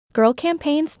Girl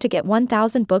campaigns to get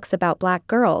 1,000 books about black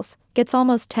girls, gets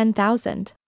almost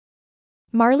 10,000.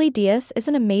 Marley Diaz is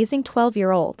an amazing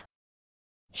 12-year-old.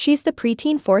 She's the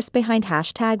preteen force behind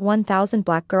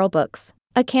 #1000BlackGirlBooks,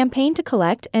 a campaign to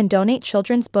collect and donate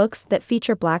children's books that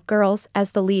feature black girls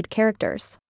as the lead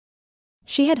characters.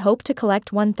 She had hoped to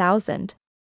collect 1,000.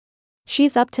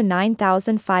 She's up to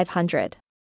 9,500.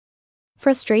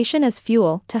 Frustration as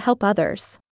fuel to help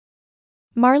others.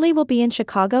 Marley will be in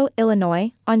Chicago,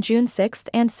 Illinois, on June 6th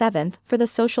and 7th for the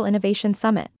Social Innovation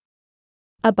Summit.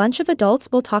 A bunch of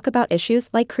adults will talk about issues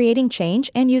like creating change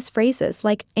and use phrases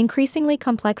like increasingly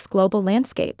complex global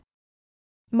landscape.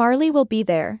 Marley will be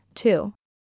there, too.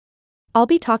 I'll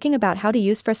be talking about how to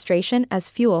use frustration as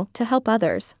fuel to help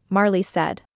others, Marley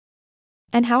said.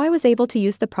 And how I was able to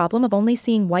use the problem of only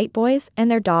seeing white boys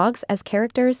and their dogs as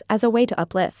characters as a way to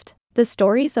uplift the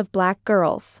stories of black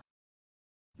girls.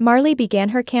 Marley began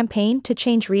her campaign to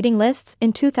change reading lists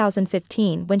in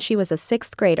 2015 when she was a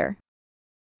 6th grader.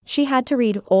 She had to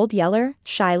read Old Yeller,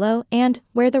 Shiloh, and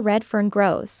Where the Red Fern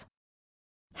Grows.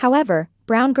 However,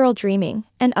 Brown Girl Dreaming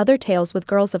and other tales with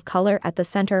girls of color at the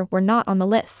center were not on the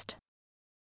list.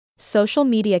 Social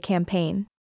media campaign.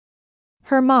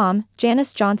 Her mom,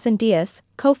 Janice Johnson Diaz,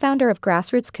 co-founder of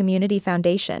Grassroots Community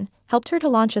Foundation, helped her to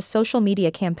launch a social media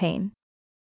campaign.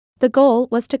 The goal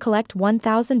was to collect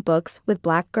 1,000 books with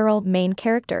black girl main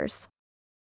characters.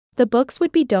 The books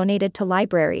would be donated to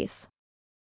libraries.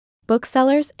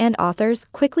 Booksellers and authors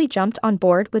quickly jumped on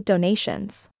board with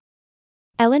donations.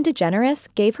 Ellen DeGeneres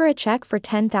gave her a check for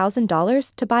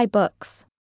 $10,000 to buy books.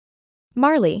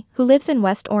 Marley, who lives in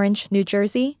West Orange, New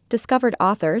Jersey, discovered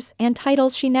authors and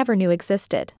titles she never knew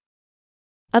existed.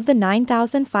 Of the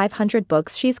 9,500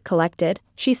 books she's collected,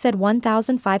 she said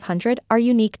 1,500 are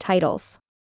unique titles.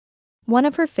 One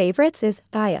of her favorites is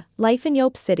Aya, Life in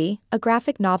Yope City, a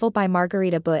graphic novel by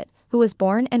Margarita Butt, who was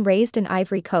born and raised in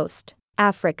Ivory Coast,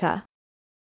 Africa.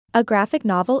 A graphic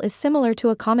novel is similar to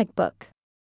a comic book.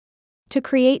 To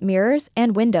create mirrors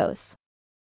and windows.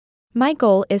 My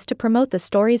goal is to promote the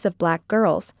stories of black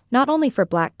girls, not only for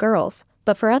black girls,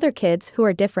 but for other kids who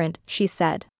are different, she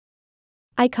said.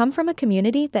 I come from a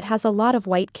community that has a lot of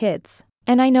white kids.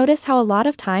 And I notice how a lot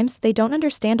of times they don't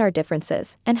understand our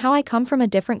differences, and how I come from a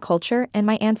different culture and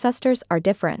my ancestors are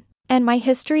different, and my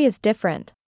history is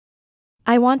different.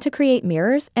 I want to create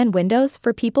mirrors and windows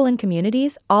for people in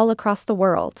communities all across the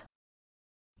world.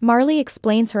 Marley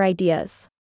explains her ideas.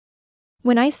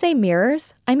 When I say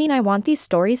mirrors, I mean I want these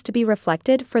stories to be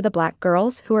reflected for the black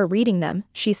girls who are reading them,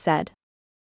 she said.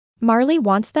 Marley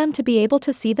wants them to be able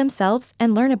to see themselves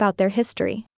and learn about their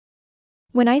history.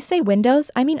 When I say windows,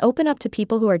 I mean open up to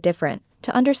people who are different,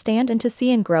 to understand and to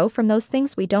see and grow from those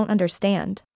things we don't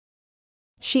understand.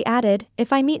 She added,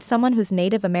 if I meet someone who's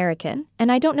Native American,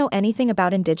 and I don't know anything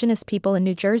about Indigenous people in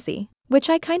New Jersey, which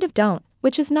I kind of don't,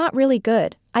 which is not really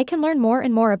good, I can learn more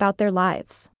and more about their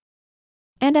lives.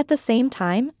 And at the same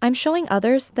time, I'm showing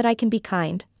others that I can be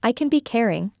kind, I can be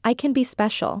caring, I can be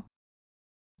special.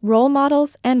 Role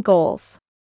models and goals.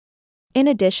 In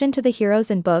addition to the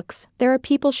heroes in books, there are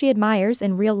people she admires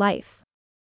in real life.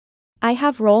 I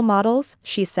have role models,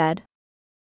 she said.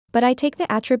 But I take the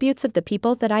attributes of the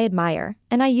people that I admire,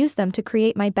 and I use them to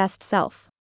create my best self.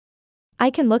 I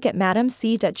can look at Madam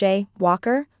C.J.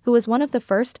 Walker, who was one of the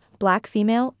first black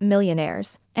female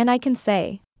millionaires, and I can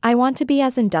say, I want to be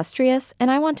as industrious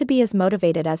and I want to be as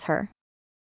motivated as her.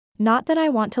 Not that I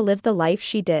want to live the life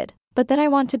she did, but that I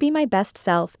want to be my best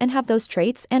self and have those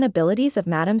traits and abilities of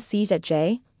Madam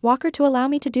C.J. Walker to allow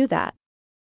me to do that.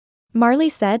 Marley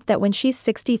said that when she's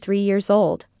 63 years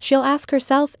old, she'll ask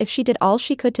herself if she did all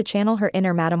she could to channel her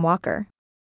inner Madam Walker.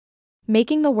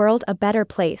 Making the world a better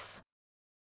place.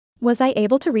 Was I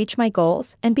able to reach my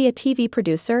goals and be a TV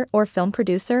producer or film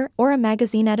producer or a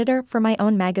magazine editor for my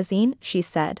own magazine, she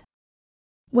said.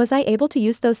 Was I able to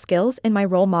use those skills in my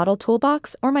role model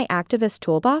toolbox or my activist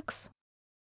toolbox?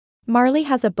 Marley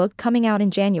has a book coming out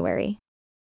in January.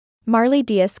 Marley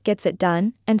Diaz Gets It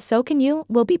Done, and So Can You,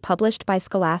 will be published by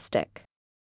Scholastic.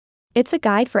 It's a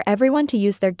guide for everyone to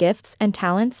use their gifts and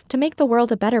talents to make the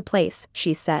world a better place,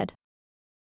 she said.